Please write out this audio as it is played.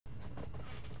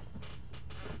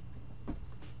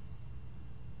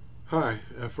Hi,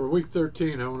 for week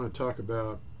 13 I want to talk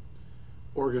about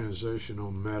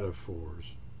organizational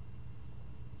metaphors.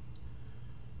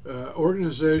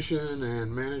 Organization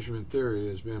and management theory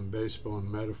has been based upon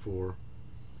metaphor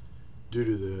due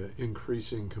to the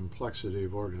increasing complexity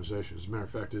of organizations. As a matter of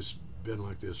fact, it's been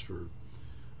like this for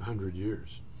 100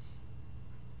 years.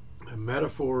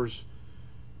 Metaphors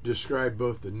describe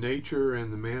both the nature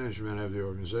and the management of the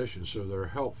organization, so they're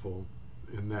helpful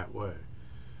in that way.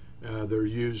 They're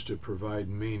used to provide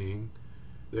meaning.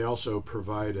 They also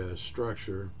provide a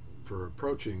structure for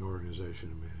approaching organization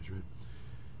and management.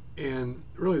 And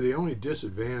really the only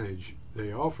disadvantage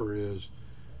they offer is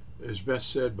best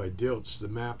said by Dilts, the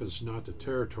map is not the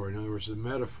territory. In other words, the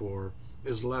metaphor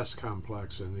is less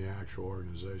complex than the actual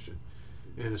organization.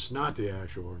 And it's not the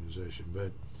actual organization,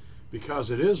 but because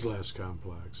it is less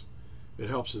complex, it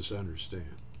helps us understand.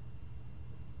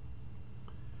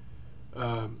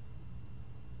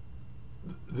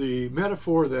 The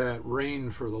metaphor that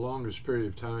reigned for the longest period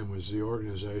of time was the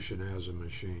organization as a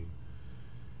machine.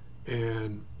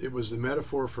 And it was the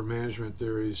metaphor for management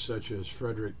theories such as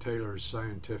Frederick Taylor's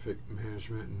scientific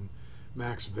management and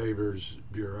Max Weber's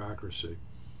bureaucracy.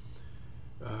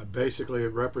 Basically,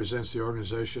 it represents the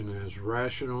organization as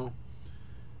rational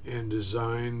and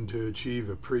designed to achieve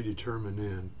a predetermined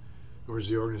end. Whereas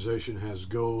the organization has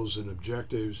goals and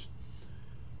objectives.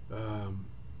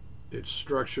 It's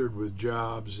structured with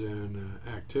jobs and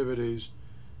activities.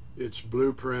 Its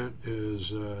blueprint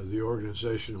is the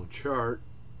organizational chart.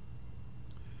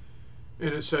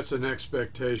 And it sets an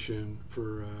expectation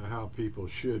for how people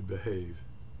should behave.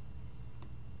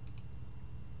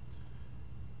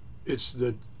 It's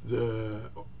the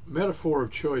metaphor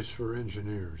of choice for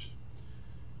engineers.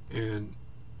 And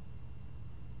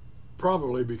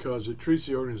probably because it treats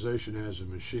the organization as a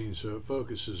machine, so it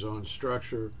focuses on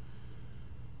structure,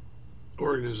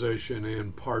 organization,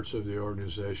 and parts of the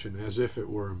organization as if it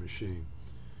were a machine.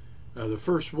 The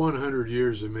first 100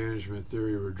 years of management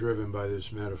theory were driven by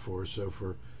this metaphor, so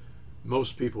for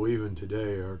most people even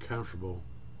today are comfortable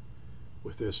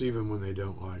with this even when they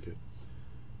don't like it.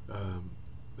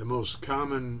 The most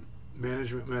common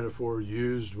management metaphor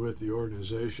used with the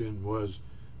organization was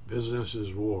business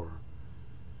is war,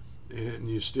 and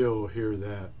you still hear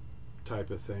that type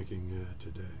of thinking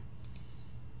today.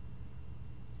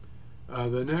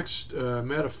 The next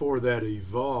metaphor that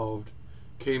evolved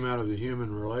came out of the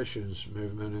human relations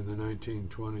movement in the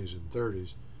 1920s and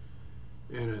 30s,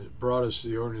 and it brought us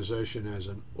the organization as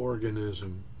an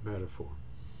organism metaphor.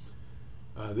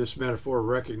 This metaphor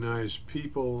recognized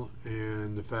people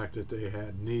and the fact that they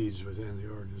had needs within the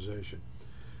organization.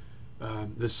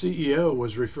 The CEO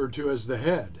was referred to as the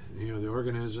head, the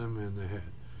organism and the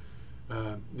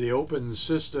head. The open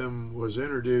system was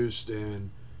introduced, and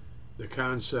the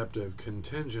concept of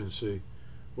contingency,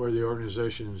 where the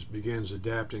organization begins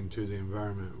adapting to the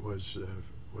environment, was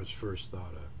first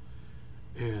thought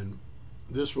of. And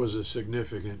this was a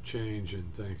significant change in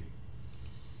thinking.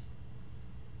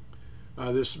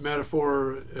 This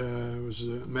metaphor was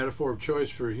a metaphor of choice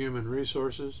for human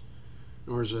resources.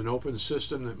 There was an open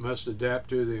system that must adapt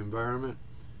to the environment,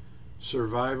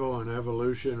 survival and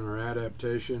evolution or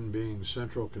adaptation being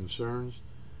central concerns.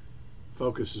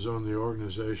 Focuses on the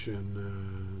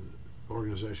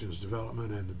organization's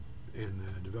development and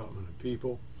development of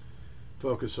people.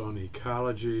 Focus on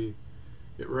ecology.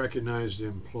 It recognized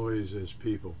employees as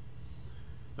people.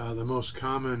 The most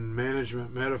common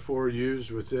management metaphor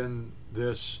used within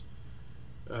this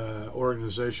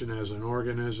organization as an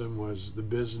organism was the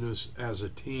business as a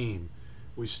team.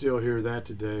 We still hear that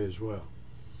today as well.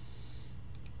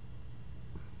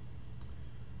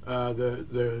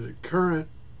 The current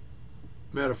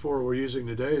metaphor we're using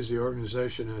today is the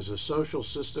organization as a social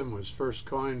system, was first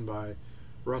coined by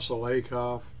Russell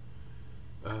Ackoff.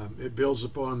 It builds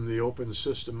upon the open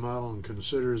system model and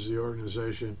considers the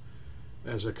organization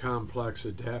as a complex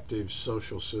adaptive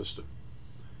social system.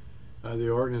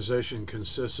 The organization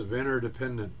consists of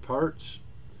interdependent parts,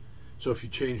 so if you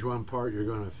change one part you're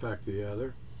going to affect the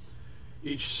other.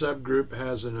 Each subgroup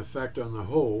has an effect on the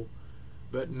whole,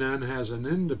 but none has an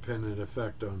independent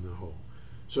effect on the whole.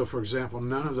 So for example,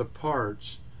 none of the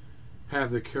parts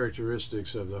have the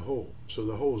characteristics of the whole. So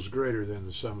the whole is greater than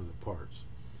the sum of the parts.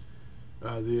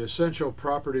 The essential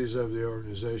properties of the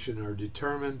organization are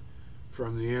determined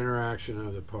from the interaction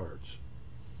of the parts.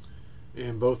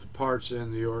 And both the parts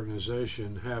and the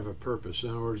organization have a purpose.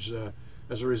 In other words,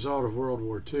 as a result of World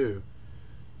War II,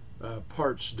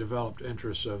 parts developed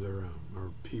interests of their own,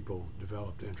 or people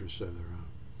developed interests of their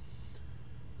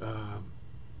own.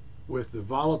 With the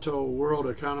volatile world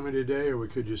economy today, or we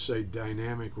could just say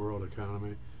dynamic world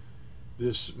economy,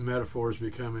 this metaphor is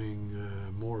becoming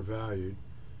more valued.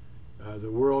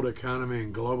 The world economy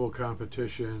and global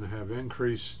competition have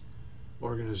increased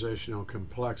organizational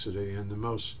complexity, and the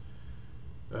most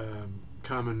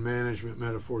common management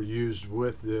metaphor used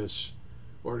with this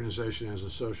organization as a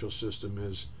social system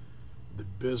is the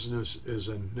business is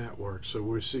a network. So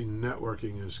we see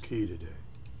networking as key today.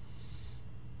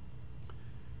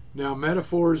 Now,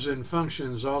 metaphors and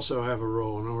functions also have a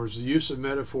role. In other words, the use of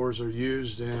metaphors are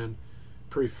used and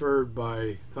preferred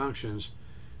by functions.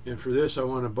 And for this, I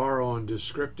want to borrow on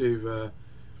descriptive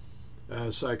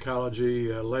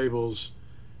psychology labels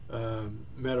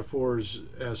metaphors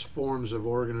as forms of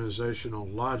organizational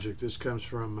logic. This comes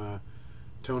from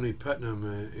Tony Putnam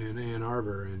in Ann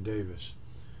Arbor and Davis.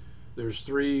 There's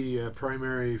three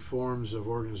primary forms of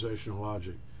organizational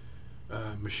logic: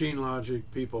 machine logic,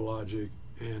 people logic,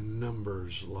 and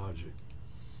numbers logic.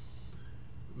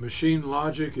 Machine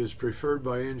logic is preferred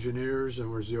by engineers,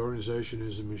 and whereas the organization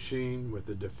is a machine with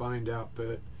a defined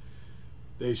output,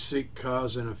 they seek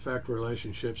cause and effect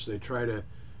relationships. They try to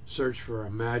search for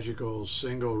a magical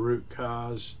single root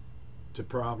cause to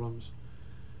problems.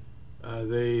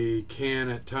 They can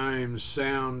at times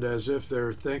sound as if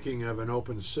they're thinking of an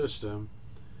open system,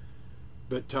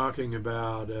 but talking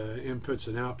about inputs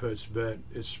and outputs, but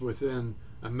it's within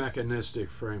a mechanistic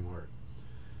framework.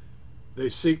 They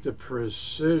seek the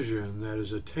precision that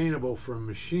is attainable from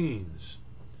machines,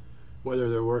 whether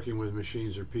they're working with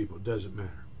machines or people, it doesn't matter.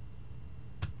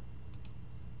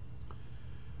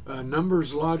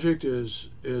 Numbers logic is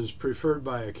preferred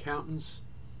by accountants.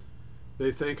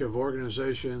 They think of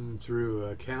organization through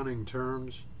accounting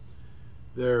terms.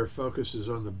 Their focus is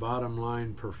on the bottom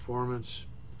line performance.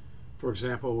 For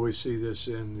example, we see this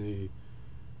in the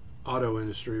auto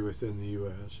industry within the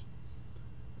U.S.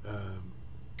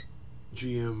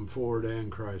 GM, Ford,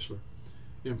 and Chrysler.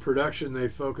 In production, they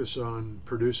focus on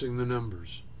producing the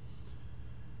numbers.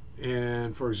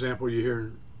 And for example, you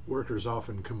hear workers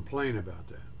often complain about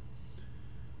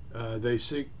that. They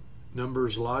seek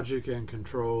numbers logic and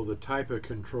control, the type of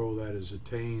control that is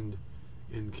attained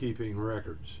in keeping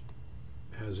records,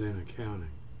 as in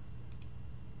accounting.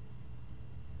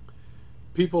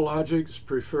 People logic is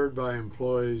preferred by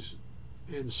employees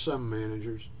and some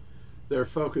managers. Their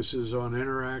focus is on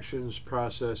interactions,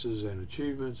 processes, and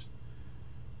achievements.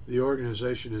 The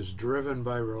organization is driven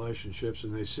by relationships,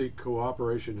 and they seek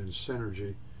cooperation and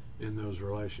synergy in those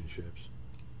relationships.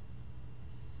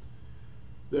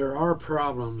 There are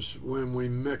problems when we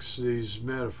mix these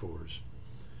metaphors,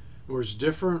 whereas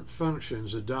different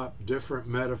functions adopt different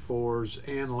metaphors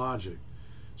and logic.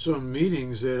 So in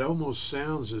meetings, it almost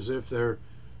sounds as if they're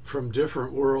from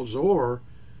different worlds or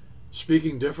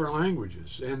speaking different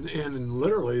languages, and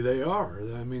literally they are.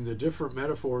 I mean, the different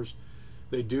metaphors,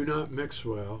 they do not mix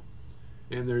well,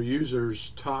 and their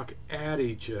users talk at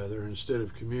each other instead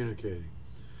of communicating.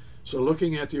 So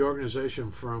looking at the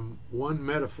organization from one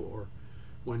metaphor,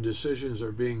 when decisions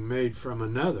are being made from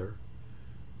another,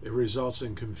 it results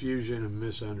in confusion and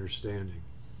misunderstanding.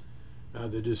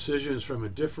 The decisions from a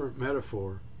different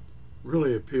metaphor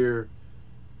really appear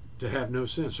to have no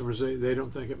sense, or they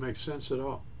don't think it makes sense at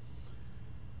all.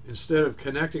 Instead of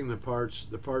connecting the parts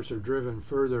are driven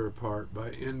further apart by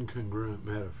incongruent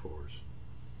metaphors.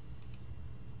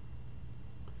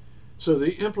 So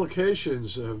the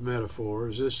implications of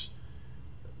metaphors is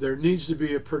there needs to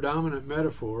be a predominant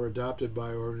metaphor adopted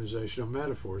by organizational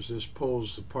metaphors. This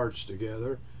pulls the parts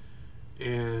together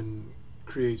and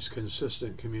creates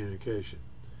consistent communication.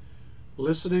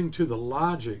 Listening to the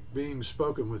logic being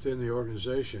spoken within the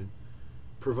organization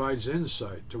provides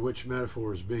insight to which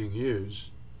metaphor is being used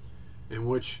and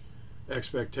which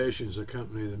expectations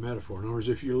accompany the metaphor. In other words,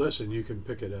 if you listen, you can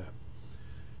pick it up.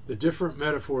 The different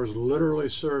metaphors literally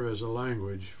serve as a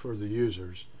language for the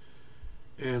users,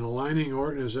 and aligning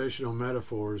organizational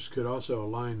metaphors could also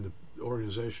align the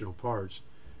organizational parts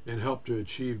and help to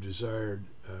achieve desired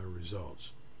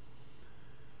results.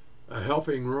 A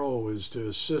helping role is to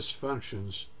assist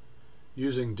functions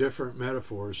using different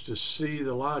metaphors to see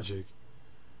the logic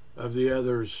of the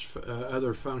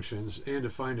other functions and to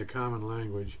find a common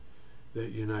language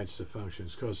that unites the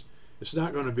functions, because it's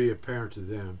not going to be apparent to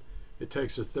them. It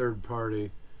takes a third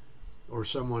party or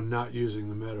someone not using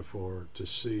the metaphor to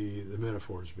see the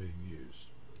metaphors being used.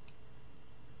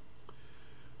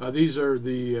 These are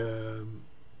the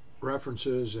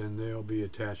references, and they'll be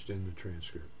attached in the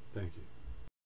transcript. Thank you.